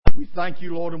thank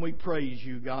you, Lord, and we praise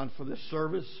you, God, for this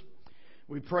service.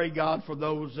 We pray, God, for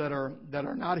those that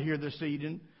are not here this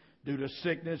evening due to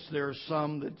sickness. There are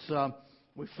some that's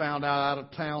we found out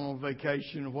of town on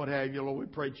vacation and what have you. Lord, we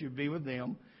pray that you be with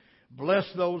them. Bless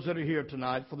those that are here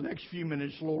tonight. For the next few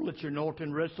minutes, Lord, let your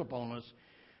anointing rest upon us,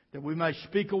 that we may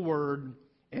speak a word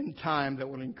in time that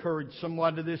will encourage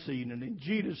somebody this evening. In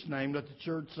Jesus' name, let the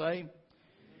church say,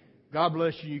 God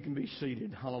bless you. You can be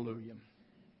seated. Hallelujah.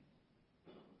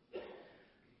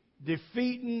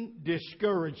 Defeating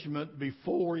discouragement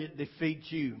before it defeats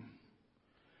you.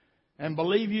 And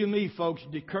believe you me, folks,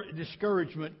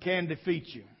 discouragement can defeat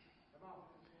you.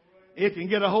 It can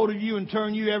get a hold of you and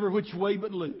turn you every which way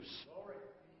but loose.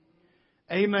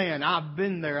 Amen. I've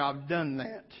been there. I've done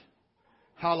that.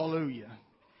 Hallelujah.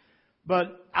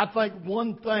 But I think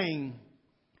one thing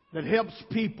that helps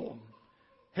people,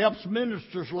 helps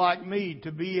ministers like me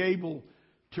to be able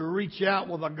to reach out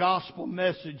with a gospel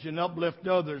message and uplift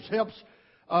others, helps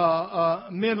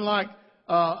men like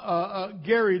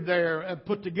Gary there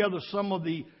put together some of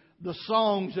the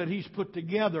songs that he's put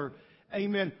together.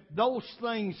 Amen. Those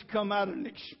things come out of an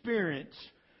experience.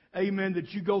 Amen. That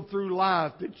you go through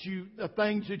life, the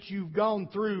things that you've gone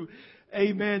through.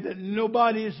 Amen. That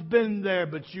nobody has been there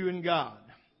but you and God.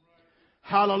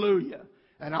 Hallelujah.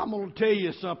 And I'm going to tell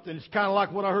you something. It's kind of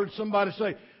like what I heard somebody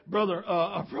say. Brother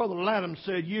Lanham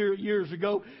said years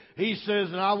ago. He says,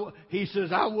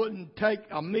 I wouldn't take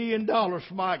 $1 million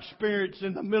for my experience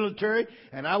in the military,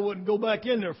 and I wouldn't go back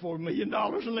in there for $1 million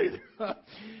neither.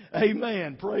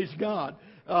 Amen. Praise God.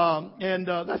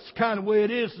 That's kind of the way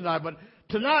it is tonight. But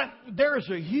tonight there is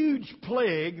a huge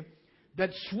plague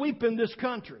that's sweeping this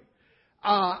country.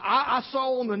 I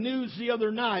saw on the news the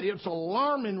other night. It's an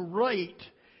alarming rate.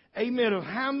 Amen. Of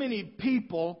how many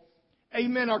people,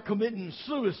 amen, are committing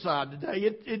suicide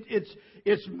today.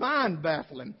 It's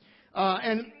mind-baffling.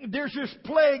 And there's this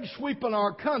plague sweeping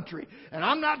our country. And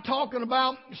I'm not talking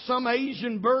about some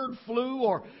Asian bird flu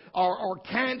or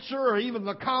cancer or even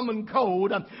the common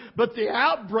cold. But the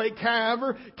outbreak,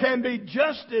 however, can be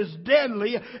just as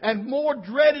deadly and more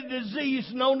dreaded disease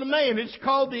known to man. It's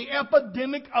called the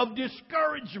epidemic of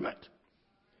discouragement.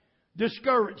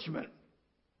 Discouragement.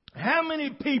 How many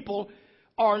people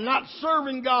are not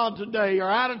serving God today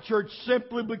or out of church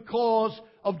simply because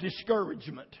of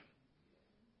discouragement?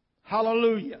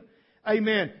 Hallelujah.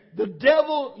 Amen. The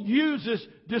devil uses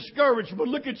discouragement.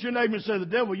 Look at your neighbor and say, the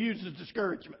devil uses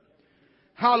discouragement.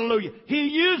 Hallelujah. He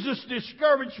uses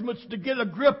discouragements to get a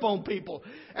grip on people.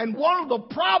 And one of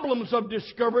the problems of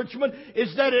discouragement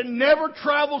is that it never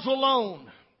travels alone.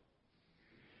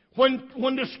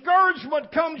 When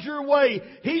discouragement comes your way,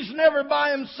 he's never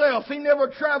by himself. He never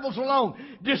travels alone.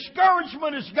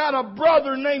 Discouragement has got a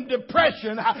brother named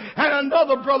depression and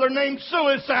another brother named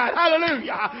suicide.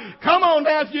 Hallelujah. Come on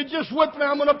now, if you just with me,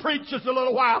 I'm going to preach just a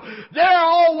little while. They're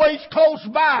always close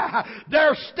by.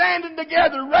 They're standing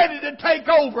together ready to take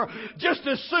over just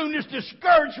as soon as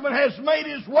discouragement has made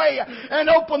his way and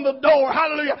opened the door.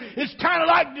 Hallelujah. It's kind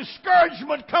of like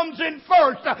discouragement comes in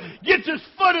first, gets his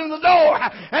foot in the door,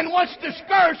 and once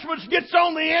discouragement gets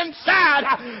on the inside,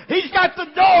 he's got the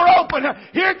door open.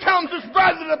 Here comes his brother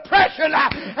depression.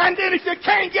 And then if you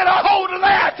can't get a hold of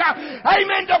that,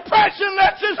 amen, depression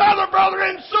lets his other brother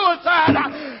in suicide.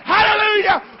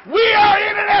 Hallelujah. We are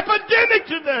in an epidemic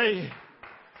today.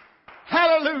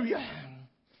 Hallelujah.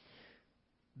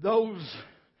 Those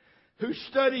who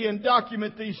study and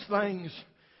document these things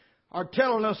are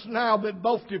telling us now that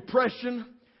both depression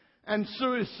and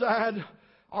suicide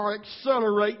are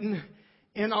accelerating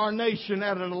in our nation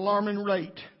at an alarming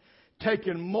rate,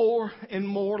 taking more and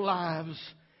more lives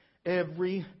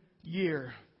every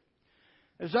year.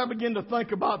 As I begin to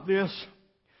think about this,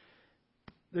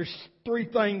 there's three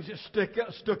things that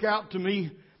stuck out to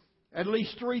me, at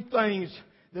least three things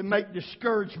that make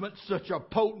discouragement such a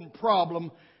potent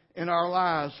problem in our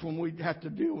lives when we have to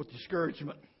deal with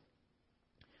discouragement.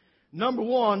 Number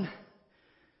one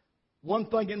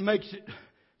thing that makes it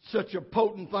such a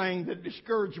potent thing, that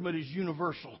discouragement is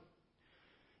universal.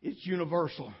 It's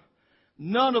universal.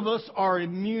 None of us are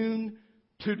immune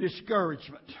to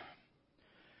discouragement.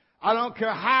 I don't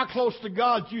care how close to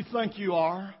God you think you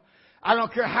are. I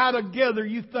don't care how together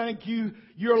you think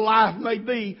your life may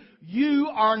be. You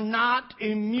are not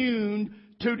immune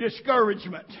to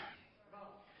discouragement.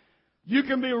 You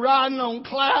can be riding on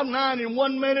cloud nine in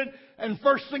 1 minute, and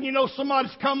first thing you know,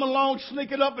 somebody's coming along,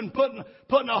 sneaking up and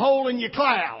putting a hole in your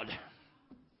cloud.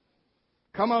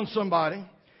 Come on, somebody.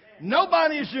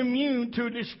 Nobody is immune to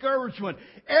discouragement.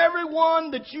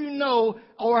 Everyone that you know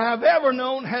or have ever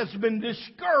known has been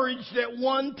discouraged at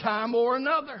one time or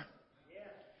another.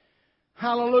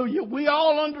 Hallelujah. We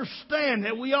all understand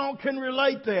that. We all can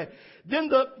relate that. Then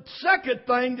the second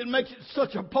thing that makes it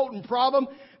such a potent problem,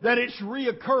 that it's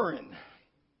reoccurring.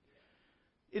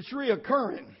 It's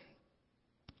reoccurring.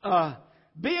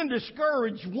 Being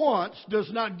discouraged once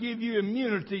does not give you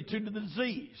immunity to the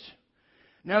disease.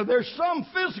 Now, there's some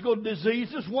physical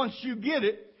diseases, once you get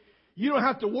it, you don't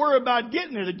have to worry about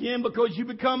getting it again because you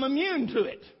become immune to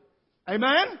it.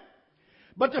 Amen?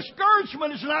 But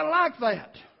discouragement is not like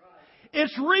that.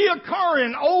 It's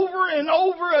reoccurring over and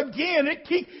over again.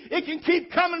 It can keep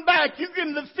coming back. You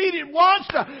can defeat it once,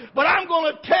 but I'm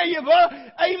going to tell you,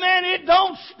 amen, it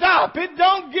don't stop. It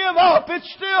don't give up.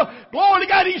 It's still, glory to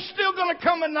God, He's still going to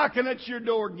come and knocking at your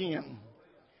door again.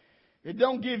 It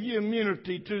don't give you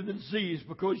immunity to the disease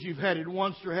because you've had it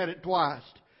once or had it twice.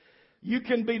 You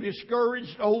can be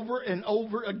discouraged over and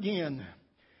over again.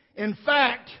 In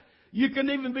fact, you can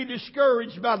even be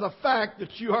discouraged by the fact that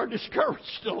you are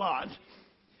discouraged a lot.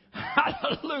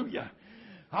 Hallelujah.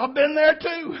 I've been there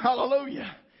too.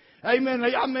 Hallelujah. Amen.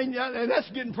 I mean,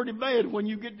 that's getting pretty bad when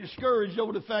you get discouraged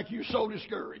over the fact you're so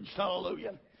discouraged.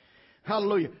 Hallelujah.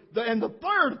 Hallelujah. And the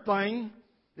third thing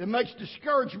that makes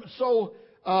discouragement so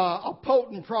a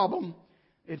potent problem,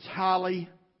 it's highly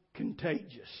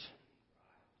contagious.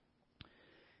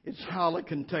 It's highly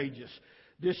contagious.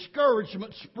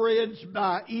 Discouragement spreads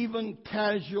by even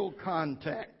casual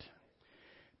contact.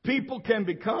 People can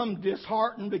become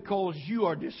disheartened because you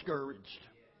are discouraged.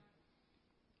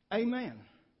 Amen.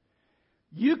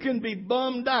 You can be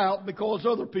bummed out because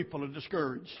other people are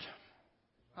discouraged.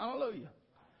 Hallelujah.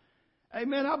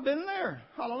 Amen. I've been there.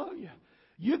 Hallelujah.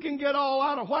 You can get all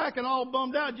out of whack and all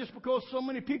bummed out just because so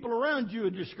many people around you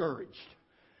are discouraged.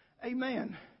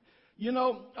 Amen. You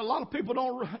know, a lot of people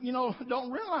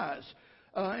don't realize.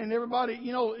 And everybody,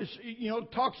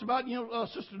 talks about,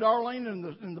 Sister Darlene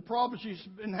and the problems she's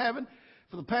been having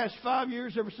for the past 5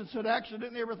 years, ever since that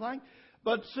accident and everything.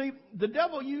 But see, the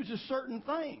devil uses certain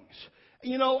things,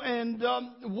 and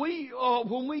we,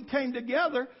 when we came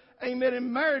together, amen,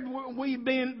 and married, we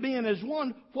being as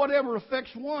one, whatever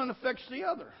affects one affects the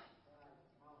other.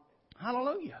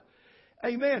 Hallelujah.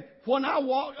 Amen. When I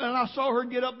walked and I saw her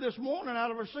get up this morning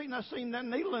out of her seat and I seen that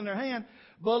needle in her hand,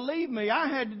 believe me, I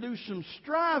had to do some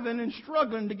striving and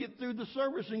struggling to get through the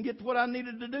service and get what I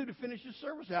needed to do to finish the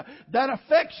service out. That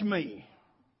affects me.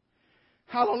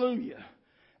 Hallelujah.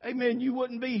 Amen. You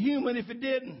wouldn't be human if it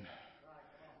didn't.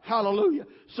 Hallelujah.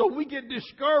 So we get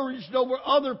discouraged over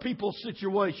other people's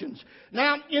situations.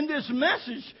 Now, in this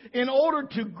message, in order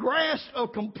to grasp a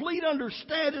complete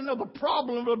understanding of the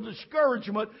problem of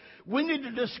discouragement, we need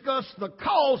to discuss the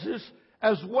causes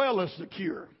as well as the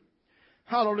cure.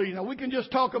 Hallelujah. Now, we can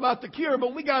just talk about the cure,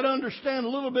 but we got to understand a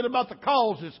little bit about the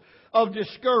causes of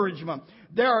discouragement.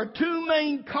 There are two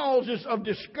main causes of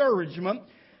discouragement.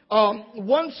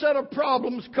 One set of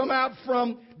problems come out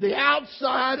from the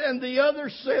outside and the other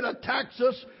set attacks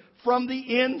us from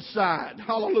the inside.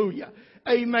 Hallelujah.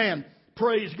 Amen.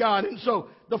 Praise God. And so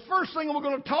the first thing we're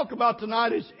going to talk about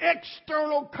tonight is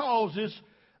external causes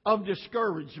of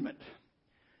discouragement.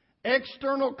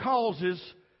 External causes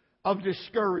of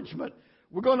discouragement.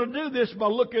 We're going to do this by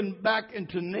looking back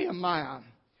into Nehemiah.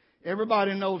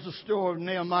 Everybody knows the story of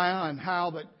Nehemiah and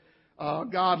how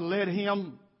that God led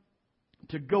him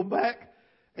to go back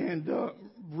and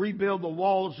rebuild the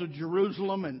walls of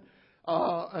Jerusalem,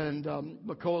 and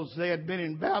because they had been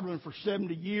in Babylon for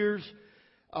 70 years,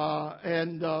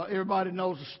 and everybody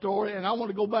knows the story. And I want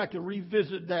to go back and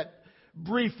revisit that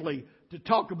briefly to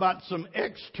talk about some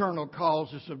external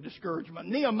causes of discouragement.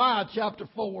 Nehemiah chapter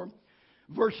 4,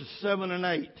 verses 7 and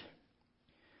 8.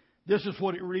 This is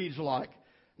what it reads like.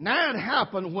 Now it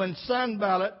happened when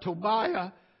Sanballat,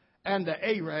 Tobiah, and the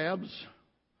Arabs.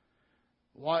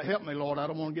 Well, help me, Lord. I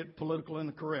don't want to get political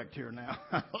incorrect here now.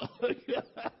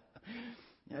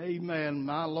 Amen,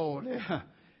 my Lord.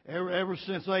 Ever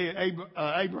since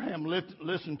Abraham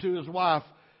listened to his wife,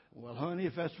 well, honey,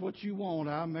 if that's what you want,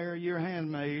 I'll marry your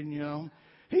handmaid.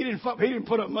 He didn't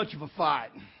put up much of a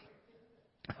fight.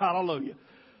 Hallelujah.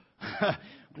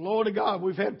 Glory to God.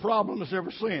 We've had problems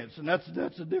ever since, and that's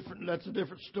a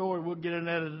different story. We'll get into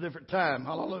that at a different time.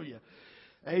 Hallelujah.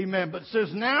 Amen. But it says,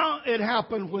 now it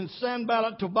happened when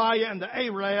Sanballat, Tobiah, and the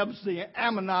Arabs, the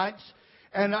Ammonites,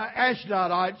 and the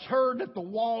Ashdodites heard that the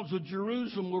walls of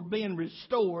Jerusalem were being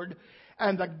restored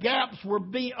and the gaps were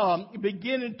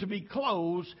beginning to be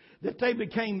closed, that they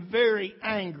became very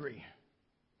angry.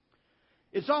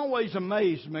 It's always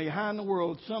amazed me how in the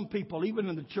world some people, even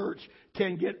in the church,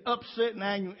 can get upset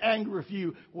and angry with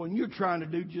you when you're trying to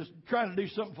do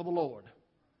something for the Lord.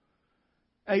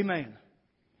 Amen.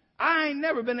 I ain't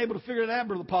never been able to figure that out,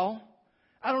 Brother Paul.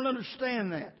 I don't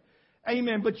understand that.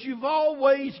 Amen. But you've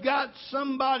always got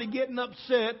somebody getting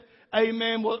upset.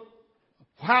 Amen. Well,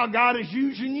 how God is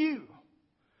using you.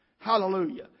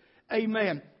 Hallelujah.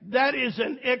 Amen. That is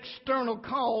an external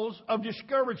cause of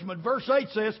discouragement. Verse 8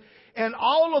 says, and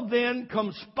all of them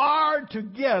conspired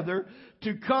together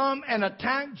to come and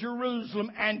attack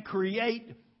Jerusalem and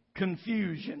create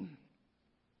confusion.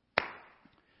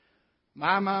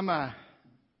 My.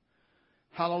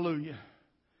 Hallelujah.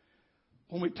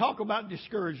 When we talk about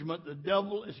discouragement, the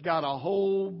devil has got a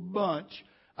whole bunch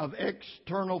of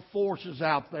external forces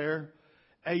out there.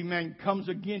 Amen. Comes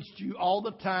against you all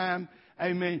the time.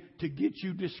 Amen. To get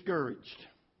you discouraged.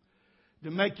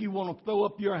 To make you want to throw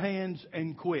up your hands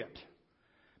and quit.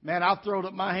 Man, I've thrown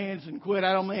up my hands and quit.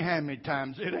 I don't know how many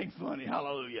times. It ain't funny.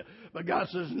 Hallelujah. But God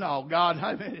says, no. God,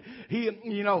 I mean,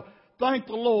 thank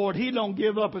the Lord. He don't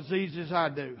give up as easy as I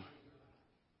do.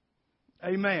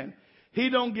 Amen. He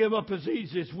don't give up as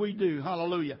easy as we do.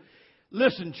 Hallelujah.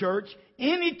 Listen, church.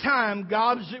 Anytime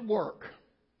God is at work,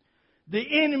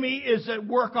 the enemy is at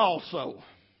work also.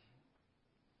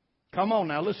 Come on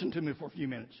now, listen to me for a few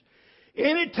minutes.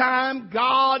 Anytime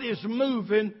God is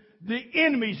moving, the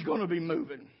enemy's going to be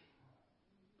moving.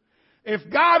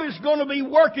 If God is going to be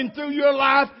working through your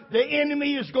life, the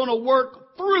enemy is going to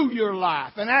work through your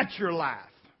life and at your life.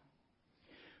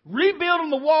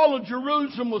 Rebuilding the wall of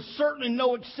Jerusalem was certainly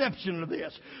no exception to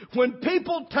this. When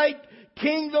people take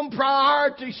kingdom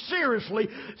priorities seriously,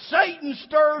 Satan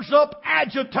stirs up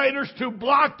agitators to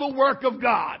block the work of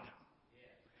God.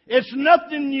 It's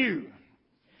nothing new.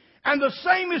 And the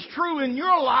same is true in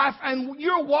your life and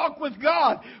your walk with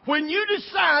God. When you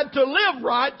decide to live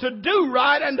right, to do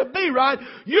right, and to be right,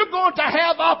 you're going to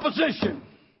have opposition.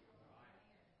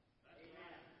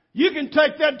 You can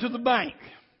take that to the bank.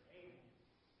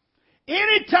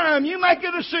 Anytime you make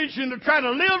a decision to try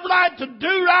to live right, to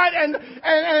do right, and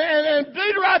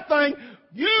do the right thing,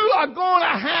 you are going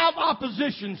to have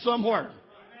opposition somewhere.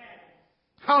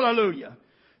 Hallelujah.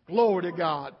 Glory to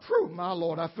God. True, my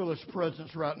Lord, I feel His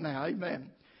presence right now. Amen.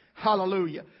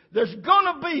 Hallelujah. There's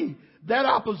going to be that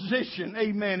opposition.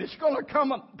 Amen. It's going to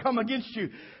come against you.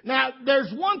 Now,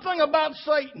 there's one thing about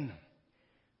Satan.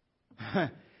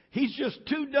 He's just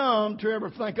too dumb to ever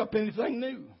think up anything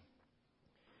new.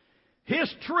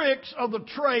 His tricks of the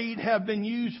trade have been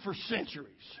used for centuries.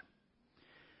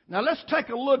 Now, let's take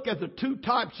a look at the two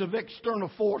types of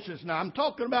external forces. Now, I'm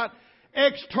talking about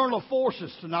external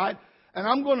forces tonight. And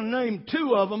I'm going to name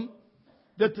two of them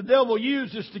that the devil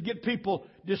uses to get people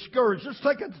discouraged. Let's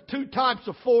take the two types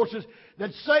of forces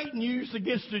that Satan used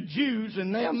against the Jews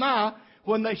in Nehemiah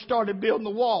when they started building the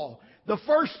wall. The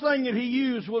first thing that he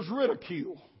used was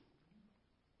ridicule.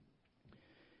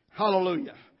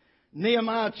 Hallelujah.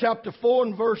 Nehemiah chapter 4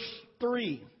 and verse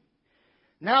 3.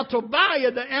 Now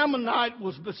Tobiah the Ammonite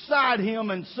was beside him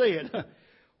and said,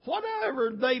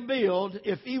 whatever they build,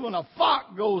 if even a fox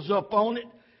goes up on it,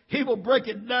 he will break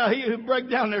it down. He will break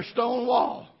down their stone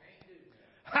wall.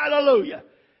 Hallelujah.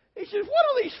 He says, what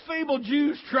are these feeble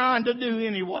Jews trying to do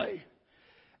anyway?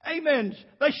 Amen.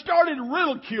 They started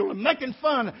ridiculing, making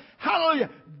fun. Hallelujah.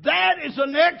 That is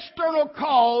an external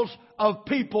cause of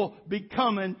people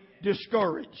becoming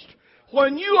discouraged.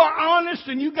 When you are honest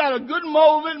and you got a good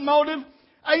motive,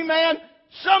 amen,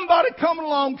 somebody coming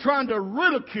along trying to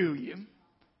ridicule you.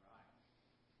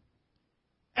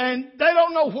 And they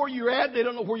don't know where you're at. They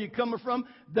don't know where you're coming from.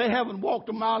 They haven't walked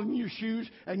a mile in your shoes.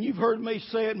 And you've heard me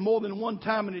say it more than one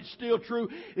time, and it's still true.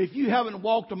 If you haven't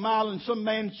walked a mile in some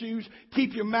man's shoes,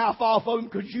 keep your mouth off of him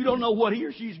because you don't know what he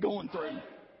or she's going through.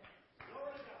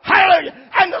 Hallelujah.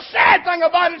 And the sad thing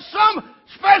about it,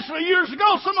 especially years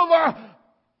ago, some of our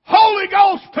Holy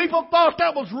Ghost people thought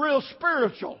that was real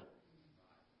spiritual.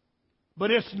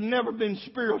 But it's never been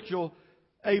spiritual,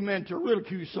 amen, to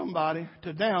ridicule somebody,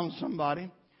 to down somebody.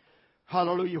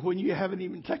 Hallelujah. When you haven't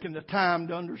even taken the time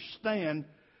to understand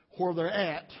where they're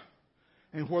at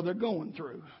and where they're going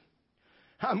through.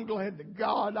 I'm glad the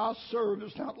God I serve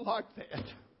is not like that.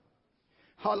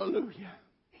 Hallelujah.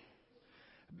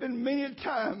 Been many a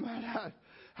time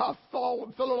I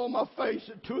fell on my face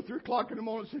at 2 or 3 o'clock in the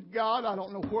morning and said, God, I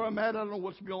don't know where I'm at. I don't know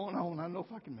what's going on. I know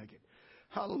if I can make it.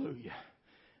 Hallelujah.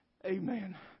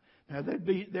 Amen. Now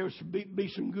there should be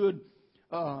some good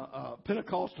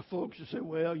Pentecostal folks that say,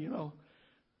 well, you know,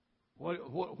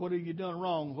 what have you done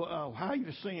wrong? How you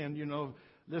sinned? You know,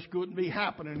 this couldn't be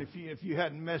happening if you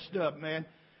hadn't messed up, man.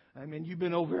 I mean, you've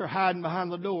been over here hiding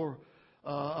behind the door,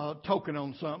 toking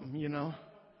on something, you know.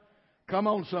 Come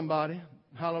on, somebody.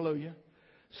 Hallelujah.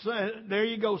 So, there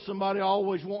you go, somebody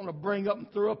always wanting to bring up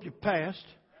and throw up your past.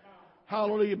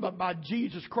 Hallelujah. But by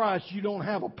Jesus Christ, you don't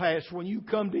have a past. When you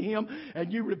come to Him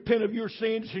and you repent of your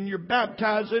sins and you're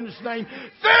baptized in His name,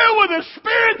 filled with the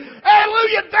Spirit,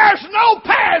 hallelujah, there's no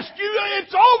past.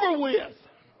 It's over with.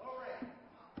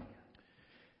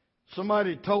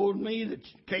 Somebody told me that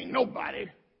can't nobody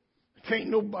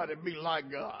be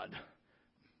like God.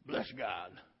 Bless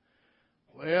God.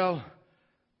 Well,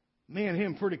 me and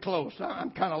him pretty close.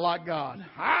 I'm kind of like God.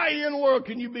 How in the world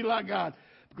can you be like God?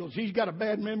 Because He's got a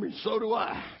bad memory, and so do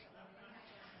I.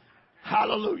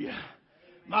 Hallelujah.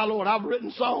 My Lord, I've written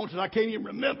songs that I can't even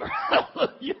remember.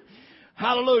 Hallelujah.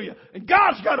 Hallelujah. And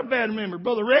God's got a bad memory.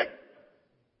 Brother Rick,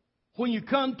 when you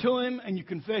come to Him and you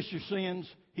confess your sins,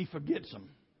 He forgets them.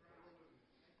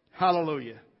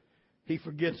 Hallelujah. He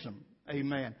forgets them.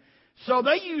 Amen. So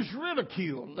they use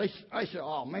ridicule. I said,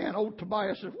 oh man, old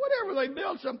Tobias said, whatever they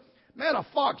build, man, a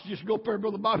fox just go up there,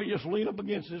 Brother Bobby, just lean up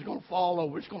against it. It's going to fall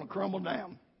over. It's going to crumble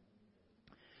down.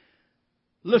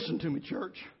 Listen to me,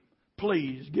 church.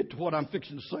 Please get to what I'm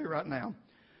fixing to say right now.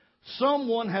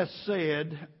 Someone has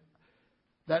said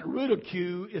that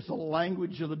ridicule is the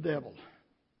language of the devil.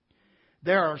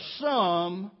 There are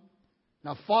some,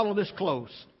 now follow this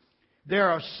close. There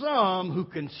are some who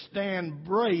can stand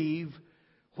brave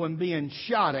when being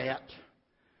shot at,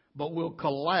 but will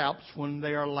collapse when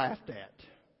they are laughed at.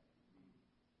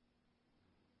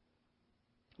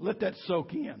 Let that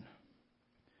soak in.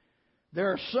 There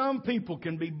are some people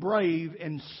can be brave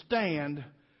and stand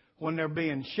when they're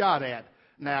being shot at.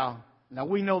 Now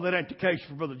we know that ain't the case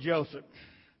for Brother Joseph.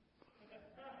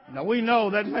 Now we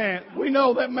know that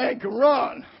man can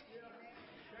run.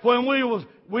 When we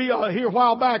here a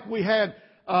while back, we had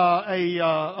what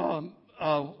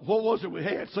was it we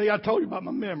had? See, I told you about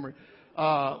my memory.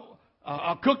 A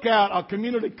cookout, a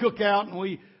community cookout, and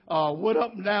we went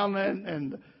up and down there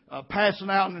and passing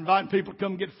out and inviting people to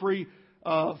come get free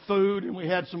food, and we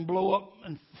had some blow-up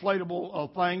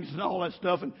inflatable things and all that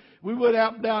stuff. And we went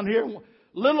out down here.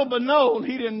 Little but known,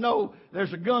 he didn't know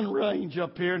there's a gun range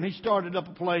up here, and he started up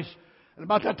a place. And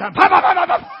about that time, pop, pop, pop,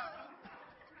 pop, pop.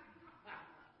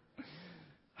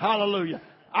 Hallelujah.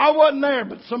 I wasn't there,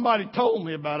 but somebody told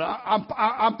me about it.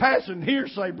 I'm passing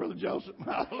hearsay, Brother Joseph.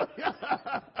 Hallelujah.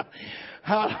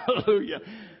 Hallelujah.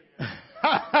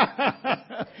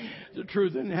 The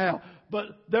truth anyhow. But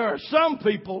there are some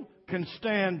people can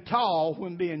stand tall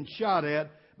when being shot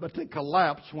at, but they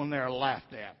collapse when they're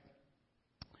laughed at.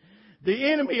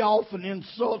 The enemy often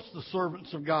insults the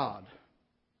servants of God.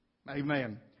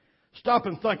 Amen. Stop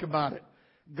and think about it.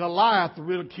 Goliath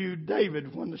ridiculed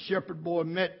David when the shepherd boy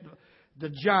met the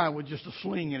giant with just a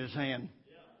sling in his hand.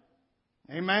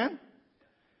 Amen?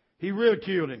 He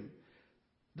ridiculed him.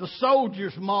 The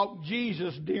soldiers mocked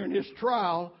Jesus during His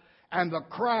trial, and the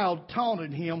crowd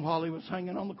taunted Him while He was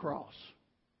hanging on the cross.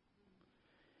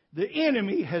 The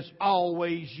enemy has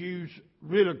always used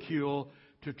ridicule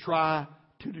to try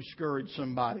to discourage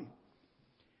somebody.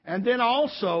 And then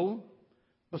also,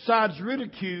 besides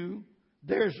ridicule,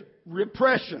 there's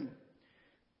repression.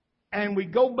 And we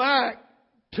go back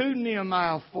to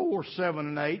Nehemiah 4, 7,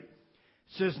 and 8. It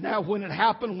says, now when it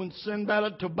happened, when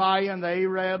Sanballat, Tobiah, and the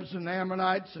Arabs, and the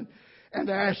Ammonites, and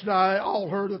the Ashdod all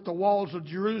heard that the walls of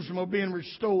Jerusalem were being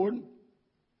restored,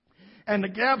 and the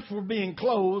gaps were being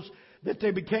closed, that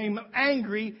they became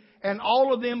angry, and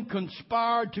all of them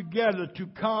conspired together to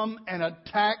come and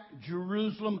attack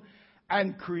Jerusalem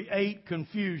and create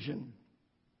confusion.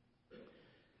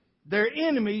 Their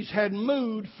enemies had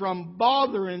moved from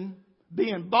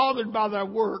being bothered by their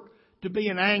work to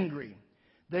being angry.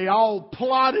 They all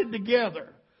plotted together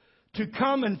to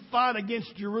come and fight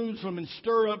against Jerusalem and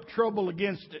stir up trouble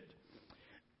against it.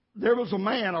 There was a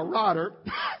man, a writer,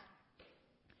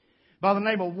 by the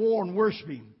name of Warren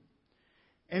Wiersbe.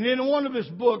 And in one of his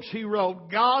books he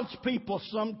wrote, God's people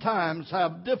sometimes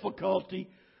have difficulty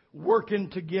working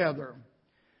together.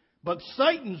 But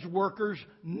Satan's workers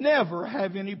never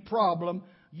have any problem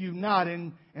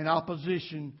uniting in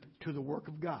opposition to the work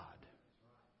of God.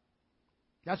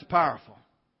 That's powerful.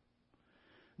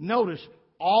 Notice,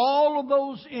 all of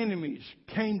those enemies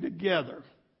came together,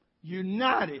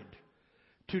 united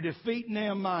to defeat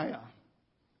Nehemiah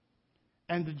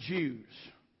and the Jews.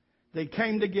 They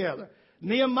came together.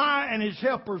 Nehemiah and his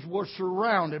helpers were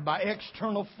surrounded by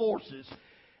external forces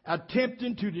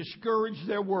attempting to discourage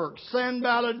their work.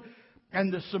 Sanballat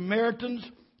and the Samaritans,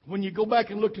 when you go back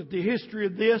and look at the history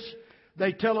of this,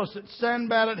 they tell us that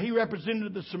Sanballat, he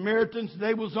represented the Samaritans.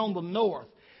 They was on the north.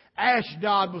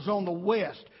 Ashdod was on the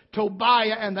west.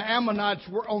 Tobiah and the Ammonites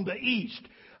were on the east.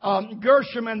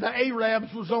 Gershom and the Arabs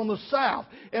was on the south.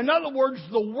 In other words,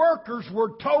 the workers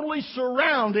were totally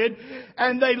surrounded,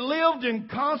 and they lived in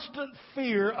constant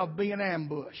fear of being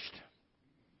ambushed.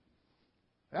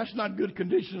 That's not good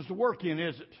conditions to work in,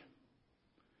 is it?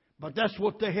 But that's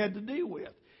what they had to deal with.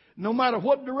 No matter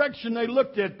what direction they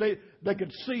looked at, they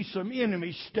could see some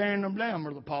enemies staring them down,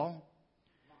 Brother Paul.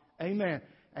 Amen.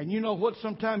 And you know what?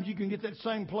 Sometimes you can get that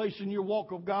same place in your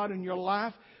walk of God in your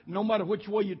life. No matter which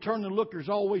way you turn and look, there's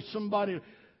always somebody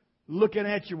looking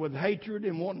at you with hatred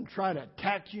and wanting to try to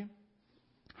attack you.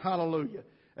 Hallelujah.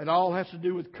 It all has to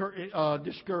do with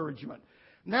discouragement.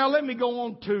 Now let me go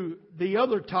on to the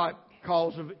other type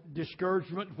cause of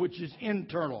discouragement, which is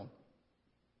internal.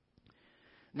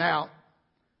 Now,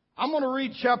 I'm going to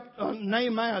read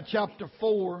Nehemiah chapter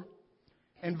 4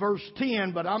 and verse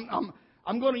 10, but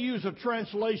I'm going to use a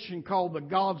translation called the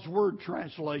God's Word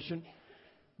translation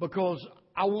because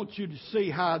I want you to see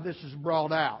how this is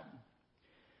brought out.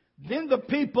 Then the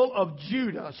people of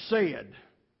Judah said,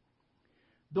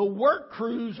 "The work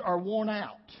crews are worn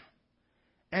out,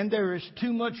 and there is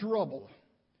too much rubble.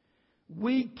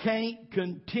 We can't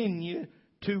continue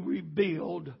to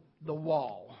rebuild the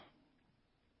wall."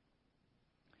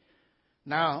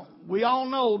 Now, we all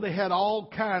know they had all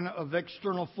kind of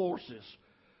external forces.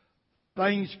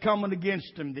 Things coming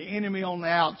against them, the enemy on the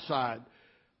outside.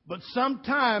 But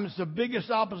sometimes the biggest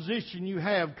opposition you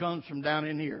have comes from down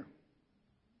in here.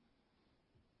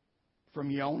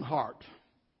 From your own heart.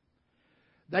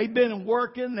 They've been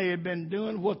working, they had been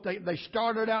doing what they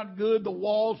started out good, the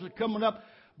walls were coming up,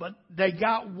 but they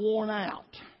got worn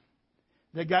out.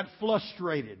 They got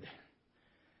frustrated.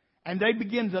 And they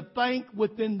begin to think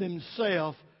within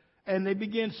themselves, and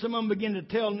some of them begin to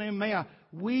tell Nehemiah,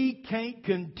 we can't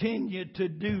continue to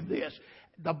do this.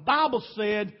 The Bible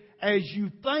said, as you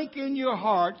think in your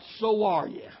heart, so are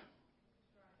you.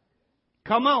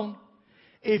 Come on.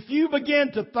 If you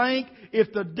begin to think,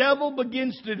 if the devil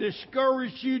begins to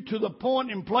discourage you to the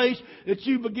point and place that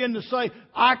you begin to say,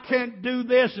 I can't do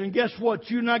this, and guess what?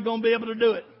 You're not going to be able to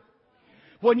do it.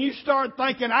 When you start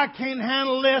thinking, I can't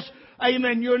handle this,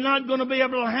 amen, you're not going to be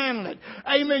able to handle it.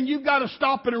 Amen. You've got to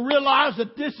stop and realize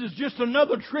that this is just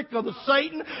another trick of the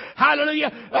Satan.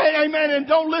 Hallelujah. Amen. And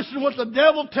don't listen to what the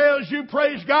devil tells you.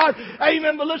 Praise God.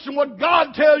 Amen. But listen to what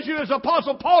God tells you, as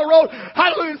Apostle Paul wrote.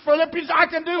 Hallelujah. In Philippians, I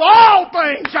can do all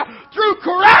things through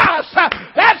Christ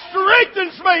that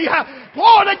strengthens me.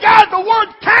 Glory to God. The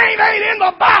word can't ain't in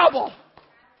the Bible.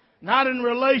 Not in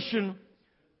relation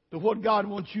to what God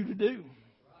wants you to do.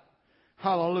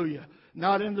 Hallelujah.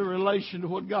 Not in the relation to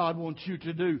what God wants you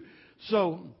to do.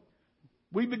 So,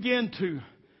 we begin to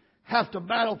have to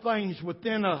battle things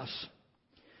within us.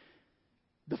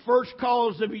 The first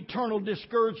cause of eternal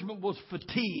discouragement was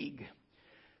fatigue.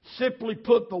 Simply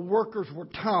put, the workers were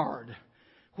tired.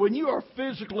 When you are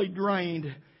physically drained,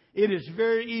 it is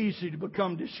very easy to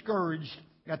become discouraged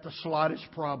at the slightest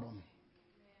problem.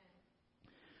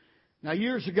 Now,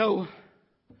 years ago,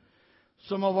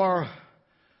 some of our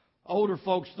older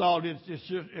folks thought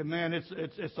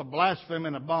it's a blasphemy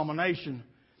and abomination,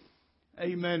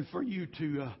 amen, for you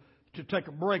to take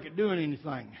a break at doing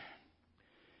anything.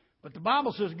 But the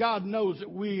Bible says God knows that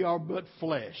we are but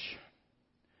flesh.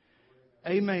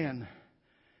 Amen.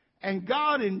 And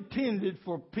God intended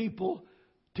for people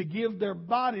to give their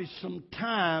bodies some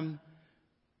time,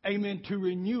 amen, to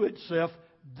renew itself.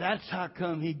 That's how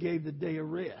come He gave the day of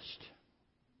rest.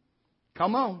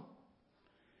 Come on.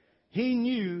 He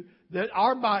knew that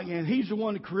our body, and He's the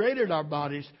one who created our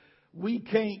bodies, we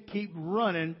can't keep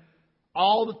running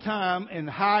all the time in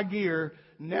high gear,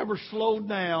 never slow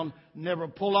down, never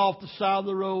pull off the side of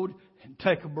the road and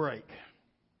take a break.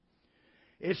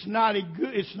 It's not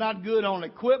good on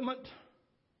equipment.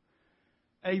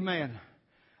 Amen.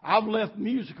 I've left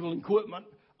musical equipment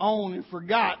on and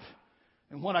forgot.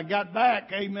 And when I got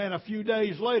back, amen, a few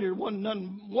days later, there wasn't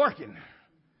nothing working.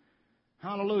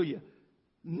 Hallelujah.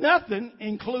 Nothing,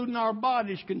 including our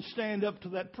bodies, can stand up to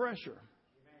that pressure.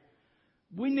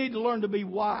 We need to learn to be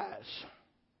wise.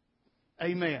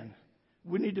 Amen.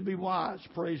 We need to be wise,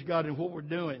 praise God, in what we're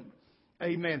doing.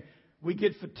 Amen. We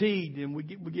get fatigued and we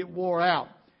get wore out.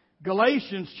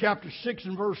 Galatians chapter 6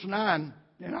 and verse 9,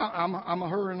 and I'm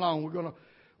hurrying along. We're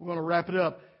going to wrap it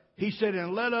up. He said,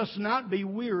 "And let us not be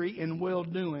weary in well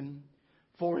doing,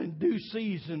 for in due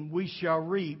season we shall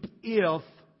reap if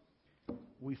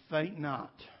we faint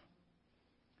not."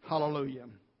 Hallelujah.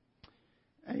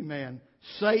 Amen.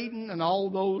 Satan and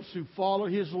all those who follow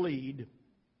his lead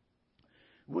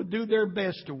will do their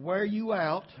best to wear you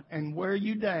out and wear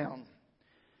you down.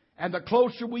 And the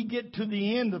closer we get to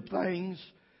the end of things,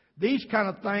 these kind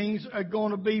of things are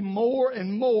going to be more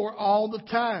and more all the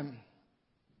time.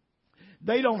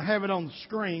 They don't have it on the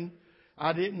screen.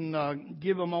 I didn't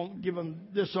give them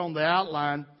this on the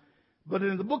outline. But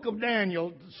in the book of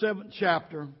Daniel, the 7th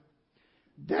chapter,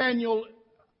 Daniel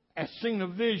has seen a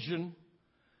vision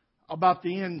about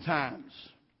the end times.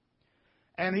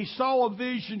 And he saw a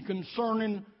vision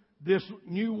concerning this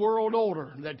new world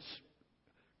order that's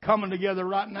coming together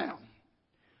right now.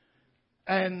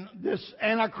 And this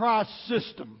Antichrist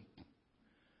system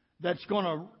that's going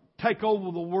to take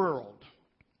over the world.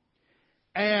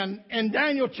 And in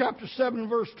Daniel chapter 7,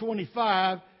 verse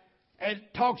 25,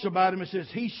 it talks about him. It says,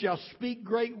 he shall speak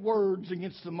great words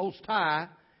against the Most High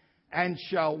and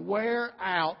shall wear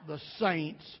out the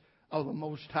saints of the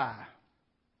Most High.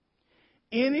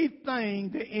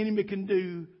 Anything the enemy can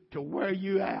do to wear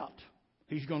you out,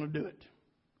 he's going to do it.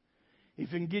 If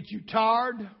he can get you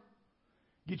tired,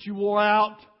 get you wore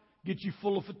out, get you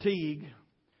full of fatigue.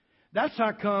 That's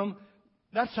how come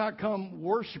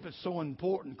worship is so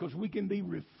important, because we can be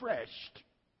refreshed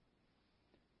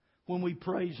when we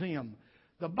praise Him.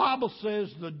 The Bible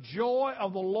says the joy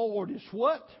of the Lord is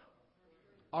what?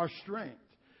 Our strength.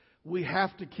 We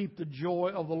have to keep the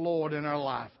joy of the Lord in our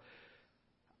life.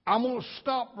 I'm going to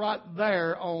stop right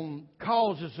there on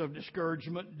causes of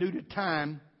discouragement due to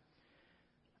time.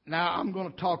 Now I'm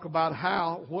going to talk about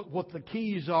what the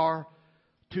keys are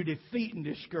to defeating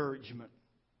discouragement.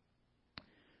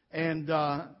 And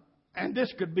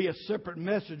this could be a separate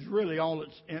message really on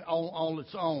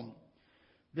its own.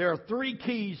 There are 3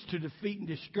 keys to defeating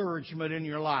discouragement in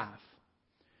your life.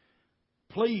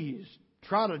 Please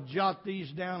try to jot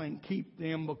these down and keep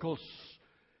them, because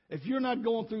if you're not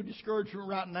going through discouragement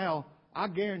right now, I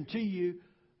guarantee you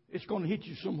it's going to hit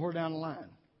you somewhere down the line.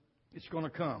 It's going to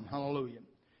come. Hallelujah.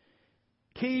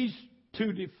 Keys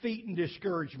to defeating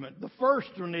discouragement. The first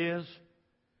one is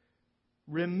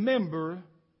remember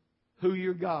who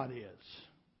your God is.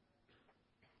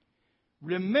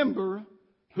 Remember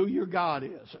who your God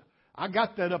is. I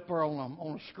got that up there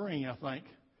on a screen, I think.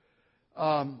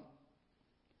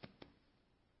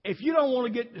 If you don't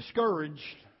want to get discouraged,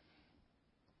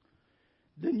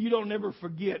 then you don't ever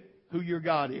forget who your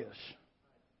God is.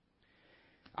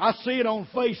 I see it on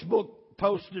Facebook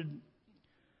posted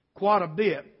quite a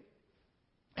bit,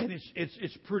 and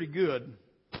it's pretty good.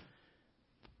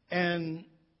 And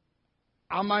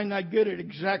I might not get it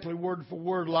exactly word for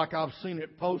word like I've seen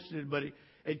it posted, but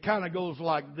it kind of goes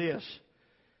like this.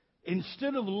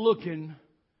 Instead of looking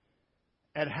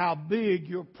at how big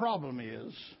your problem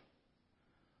is,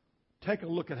 take a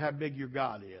look at how big your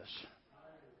God is.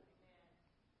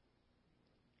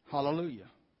 Hallelujah.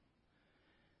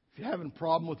 If you're having a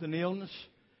problem with an illness,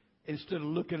 instead of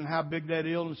looking at how big that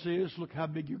illness is, look how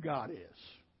big your God is.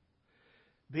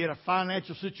 Be it a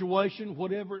financial situation,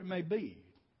 whatever it may be.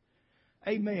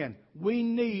 Amen. We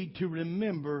need to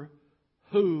remember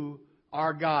who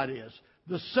our God is.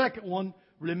 The second one,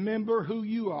 remember who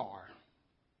you are.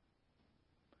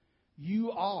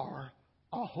 You are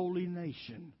a holy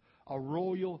nation, a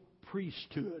royal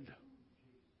priesthood.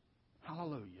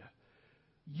 Hallelujah.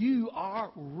 You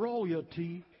are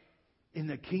royalty in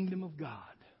the kingdom of God.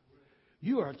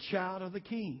 You are a child of the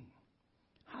King.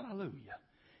 Hallelujah.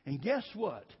 And guess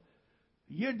what?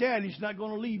 Your daddy's not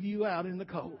going to leave you out in the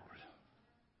cold.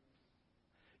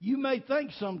 You may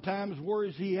think sometimes, where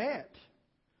is he at?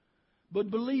 But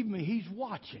believe me, he's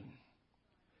watching.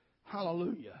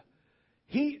 Hallelujah.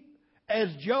 As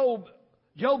Job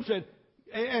said,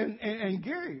 and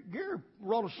Gary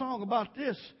wrote a song about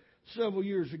this several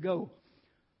years ago.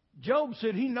 Job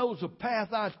said he knows the path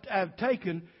I've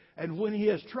taken, and when he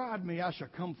has tried me, I shall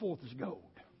come forth as gold.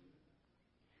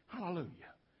 Hallelujah.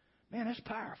 Man, that's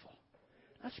powerful.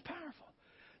 That's powerful.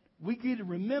 We get to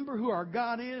remember who our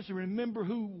God is and remember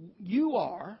who you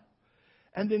are.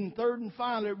 And then third and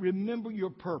finally, remember your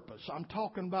purpose. I'm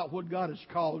talking about what God has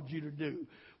called you to do,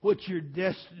 what your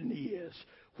destiny is,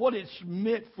 what it's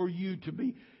meant for you to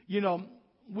be. You know,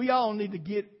 we all need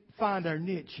to find our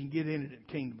niche and get into the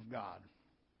kingdom of God.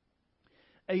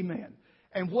 Amen.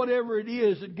 And whatever it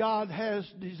is that God has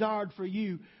desired for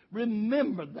you,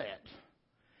 remember that.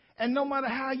 And no matter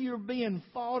how you're being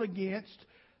fought against,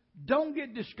 don't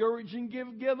get discouraged and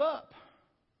give up.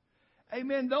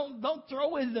 Amen. Don't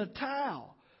throw in the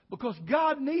towel, because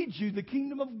God needs you. The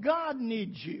kingdom of God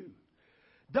needs you.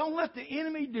 Don't let the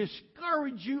enemy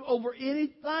discourage you over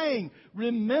anything.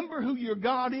 Remember who your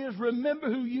God is.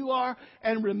 Remember who you are.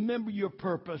 And remember your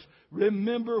purpose.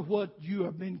 Remember what you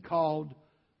have been called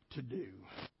to do.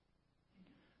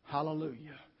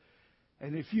 Hallelujah.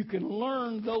 And if you can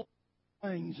learn those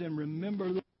things and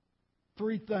remember those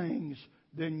 3 things,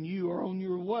 then you are on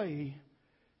your way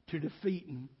to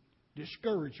defeating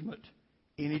discouragement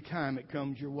anytime it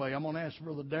comes your way. I'm going to ask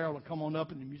Brother Darrell to come on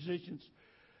up and the musicians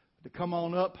to come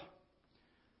on up.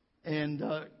 And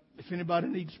if anybody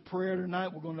needs prayer tonight,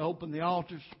 we're going to open the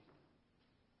altars.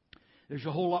 There's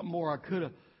a whole lot more I could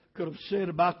have said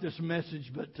about this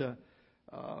message, but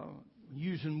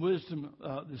using wisdom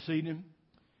this evening.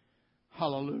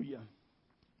 Hallelujah.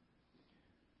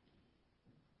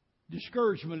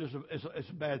 Discouragement is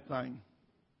a bad thing.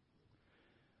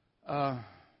 I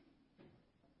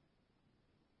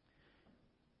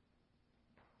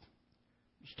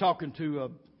was talking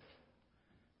to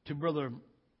Brother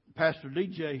Pastor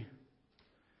DJ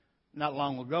not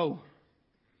long ago,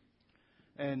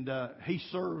 and he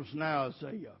serves now as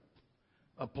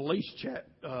a police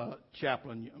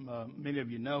chaplain. Many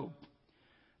of you know,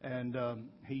 and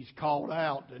he's called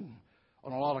out and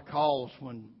on a lot of calls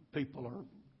when people are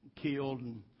killed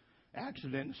and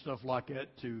accident and stuff like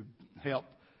that to help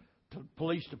the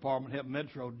police department, help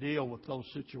Metro deal with those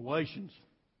situations.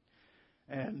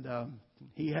 And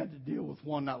he had to deal with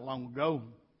one not long ago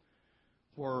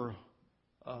where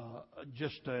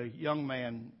just a young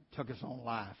man took his own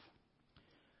life.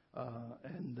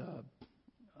 And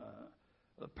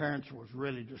the parents was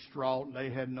really distraught. They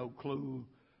had no clue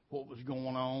what was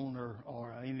going on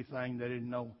or anything. They didn't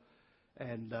know.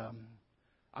 And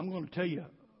I'm going to tell you,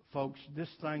 folks, this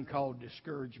thing called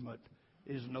discouragement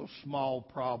is no small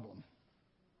problem.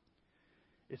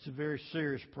 It's a very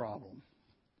serious problem.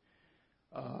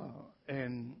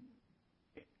 And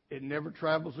it never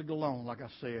travels alone, like I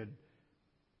said.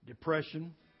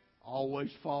 Depression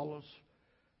always follows.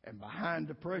 And behind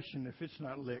depression, if it's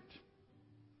not licked,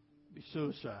 be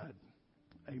suicide.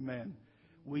 Amen.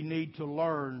 We need to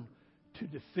learn to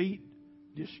defeat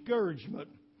discouragement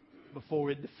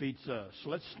before it defeats us. So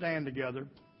let's stand together.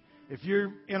 If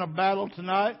you're in a battle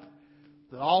tonight,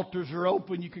 the altars are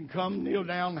open. You can come, kneel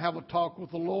down, and have a talk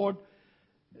with the Lord.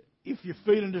 If you're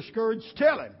feeling discouraged,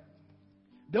 tell Him.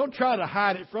 Don't try to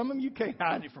hide it from Him. You can't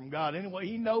hide it from God anyway.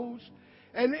 He knows.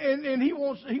 And He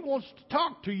wants to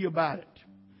talk to you about it.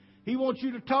 He wants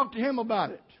you to talk to Him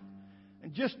about it.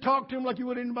 And just talk to Him like you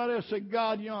would anybody else. Say,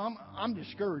 God, I'm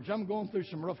discouraged. I'm going through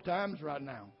some rough times right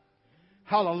now.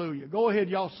 Hallelujah. Go ahead,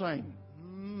 y'all sing.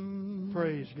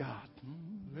 Praise God.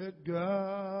 Let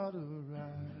God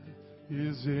arise,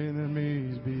 His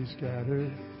enemies be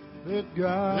scattered. Let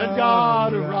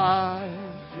God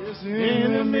arise, His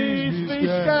enemies be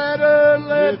scattered.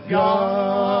 Let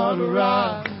God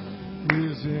arise,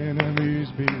 His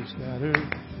enemies be scattered.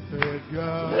 Let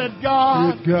God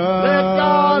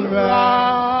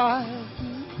arise.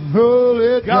 Oh,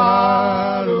 let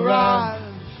God arise,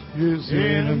 His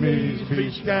enemies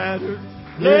be scattered.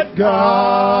 Let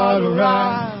God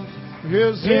arise,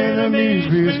 His enemies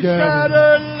be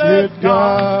scattered. Let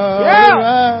God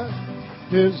arise,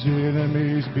 His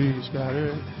enemies be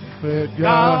scattered. Let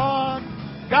God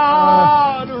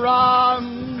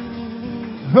arise.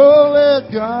 Oh,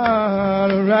 let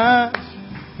God arise,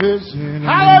 His enemies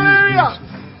Hallelujah.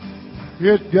 be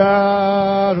scattered. Let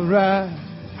God arise,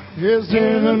 His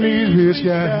enemies be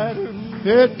scattered.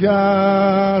 Let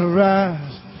God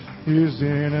arise, His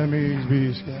enemies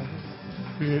be scattered.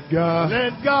 Sing it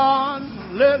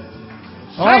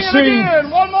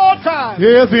again one more time.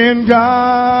 Yeah, then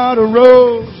God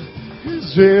arose,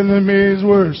 His enemies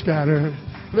were scattered.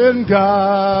 Then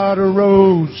God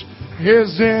arose,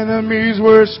 His enemies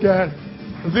were scattered.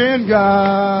 Then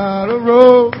God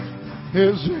arose,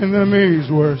 His enemies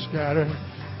were scattered.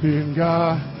 Then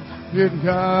God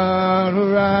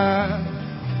arise.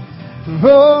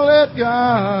 Oh, let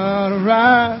God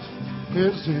arise,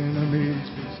 His enemies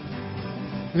be scattered.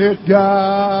 Let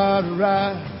God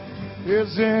arise,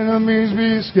 His enemies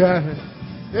be scattered.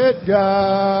 Let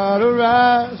God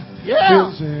arise,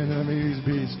 His enemies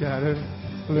be scattered.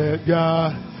 Let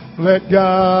God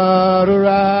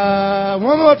arise.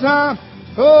 One more time.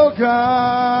 Oh,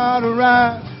 God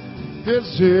arise,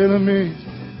 His enemies.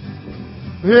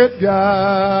 Let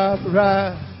God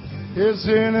arise, His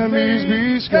enemies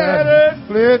be scattered.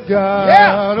 Let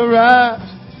God arise,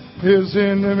 His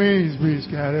enemies be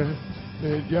scattered.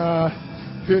 Let God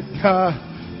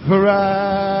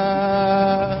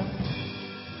arise.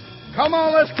 Come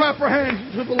on, let's clap our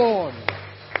hands to the Lord.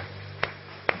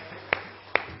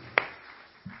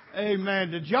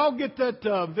 Amen. Did y'all get that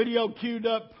video queued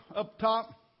up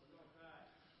top?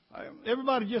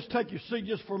 Everybody just take your seat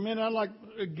just for a minute. I'd like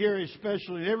Gary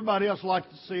especially, and everybody else likes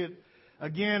to see it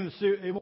again and see it.